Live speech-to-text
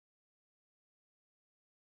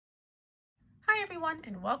Hi everyone,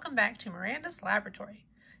 and welcome back to Miranda's Laboratory.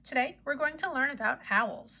 Today we're going to learn about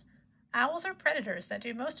owls. Owls are predators that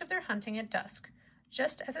do most of their hunting at dusk,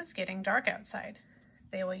 just as it's getting dark outside.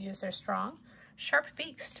 They will use their strong, sharp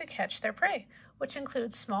beaks to catch their prey, which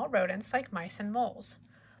includes small rodents like mice and moles.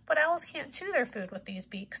 But owls can't chew their food with these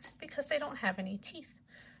beaks because they don't have any teeth,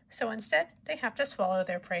 so instead they have to swallow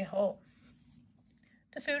their prey whole.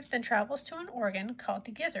 The food then travels to an organ called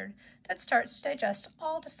the gizzard that starts to digest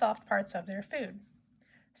all the soft parts of their food.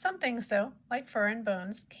 Some things, though, like fur and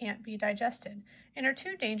bones, can't be digested and are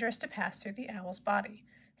too dangerous to pass through the owl's body.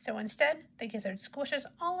 So instead, the gizzard squishes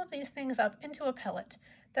all of these things up into a pellet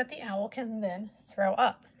that the owl can then throw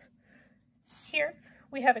up. Here,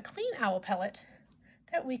 we have a clean owl pellet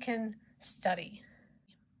that we can study.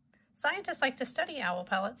 Scientists like to study owl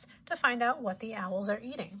pellets to find out what the owls are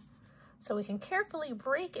eating. So we can carefully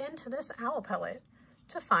break into this owl pellet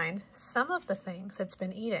to find some of the things it's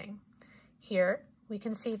been eating. Here we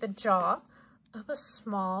can see the jaw of a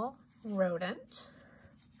small rodent.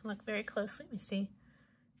 Look very closely, we see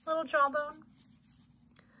a little jawbone.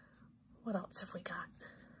 What else have we got?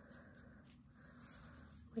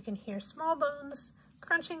 We can hear small bones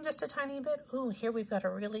crunching just a tiny bit. Ooh, here we've got a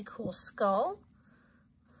really cool skull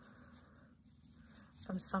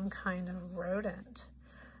from some kind of rodent.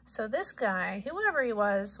 So this guy, whoever he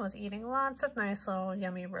was eating lots of nice little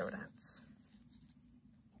yummy rodents.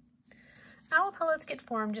 Owl pellets get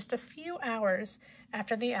formed just a few hours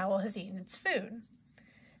after the owl has eaten its food.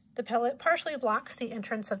 The pellet partially blocks the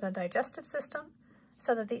entrance of the digestive system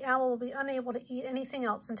so that the owl will be unable to eat anything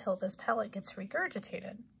else until this pellet gets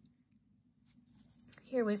regurgitated.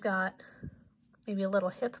 Here we've got maybe a little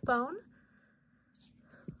hip bone.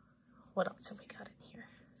 What else have we got in here?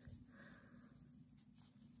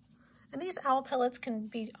 And these owl pellets can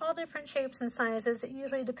be all different shapes and sizes. It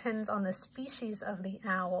usually depends on the species of the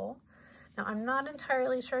owl. Now, I'm not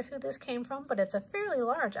entirely sure who this came from, but it's a fairly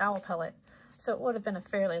large owl pellet, so it would have been a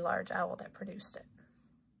fairly large owl that produced it.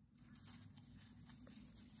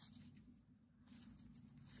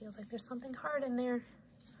 Feels like there's something hard in there.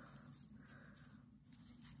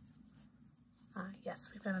 Yes,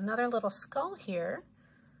 we've got another little skull here.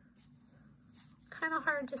 Kind of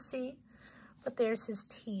hard to see, but there's his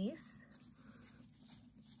teeth.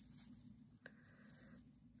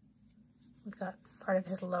 We've got part of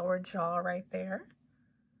his lower jaw right there.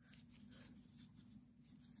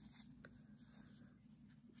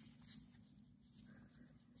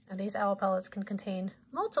 And these owl pellets can contain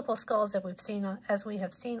multiple skulls as we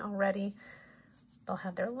have seen already. They'll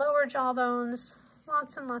have their lower jaw bones,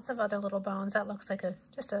 lots and lots of other little bones. That looks like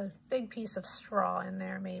just a big piece of straw in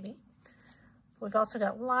there maybe. We've also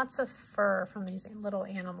got lots of fur from these little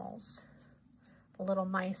animals, the little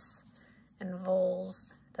mice and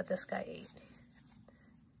voles that this guy ate.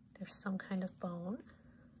 There's some kind of bone.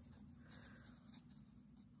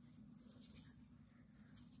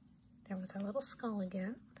 There was our little skull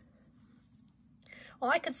again.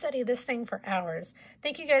 Well, I could study this thing for hours.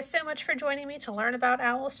 Thank you guys so much for joining me to learn about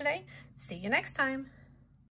owls today. See you next time.